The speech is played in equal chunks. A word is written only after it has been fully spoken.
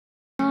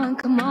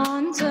come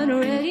on, turn the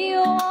radio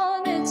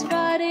on. It's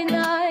Friday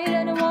night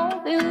and it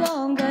won't be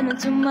long. Gonna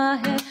do my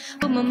hair,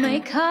 put my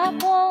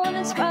makeup on.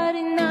 It's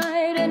Friday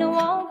night and it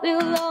won't be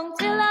long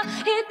till I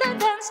hit the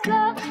dance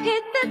floor,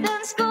 hit the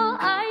dance floor.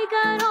 I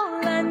got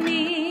all I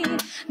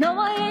need. No,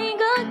 I ain't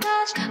got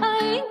cash, I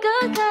ain't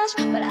got cash,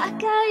 but I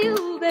got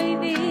you,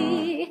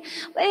 baby.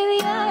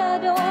 Baby, I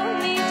don't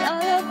need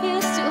all of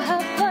this to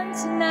have fun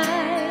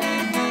tonight.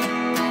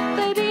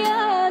 Baby,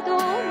 I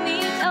don't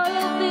need all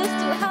of this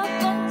to have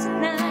fun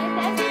tonight.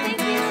 Thank you,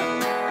 thank you.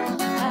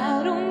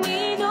 I don't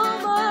need no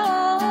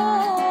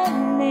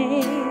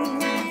money,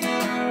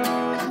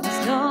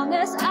 as long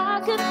as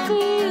I can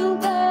feel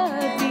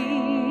the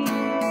beat.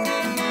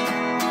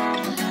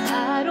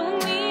 I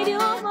don't need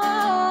your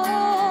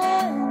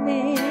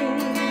money,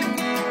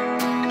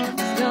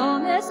 as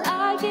long as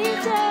I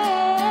keep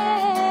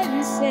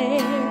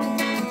dancing.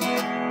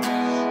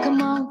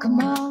 Come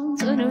on,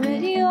 turn the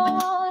radio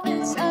on.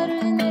 It's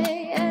Saturday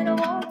night and I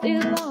won't be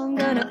long.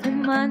 Gonna put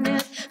my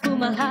nails, put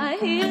my high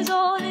heels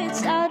on. It's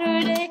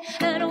Saturday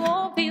and I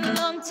won't be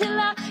long till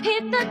I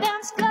hit the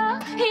dance floor,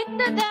 hit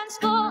the dance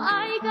floor.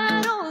 I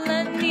got all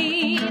I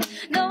need.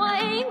 No, I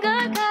ain't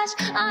got cash,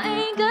 I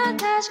ain't got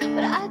cash,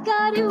 but I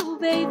got you,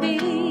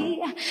 baby.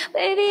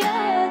 Baby,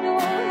 I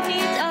don't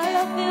need all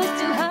of this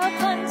to have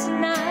fun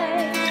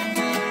tonight.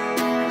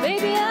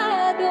 Baby,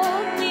 I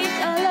don't need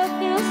all of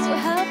this to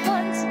have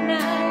fun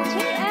tonight.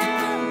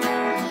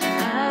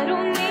 I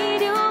don't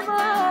need your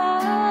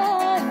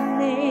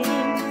money,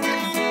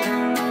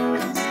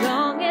 as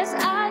long as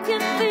I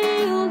can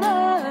feel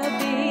the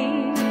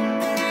beat.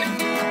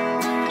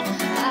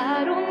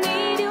 I don't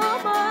need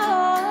your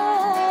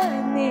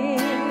money,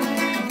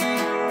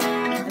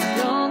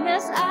 as long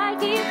as I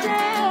keep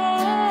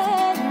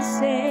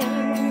dancing.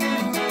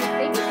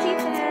 Baby, see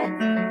that?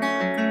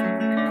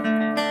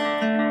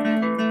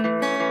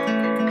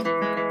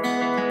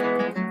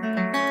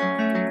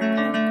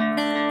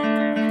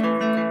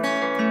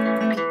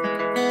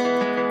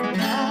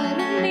 I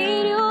don't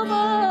need your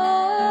money,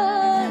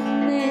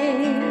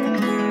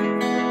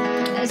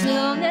 as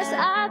long as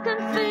I can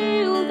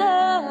feel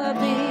the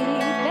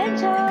beat.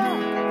 Benjo,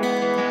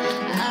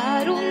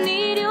 I don't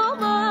need your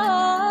money,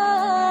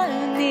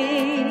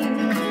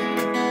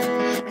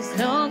 as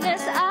long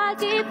as I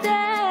keep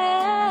dancing.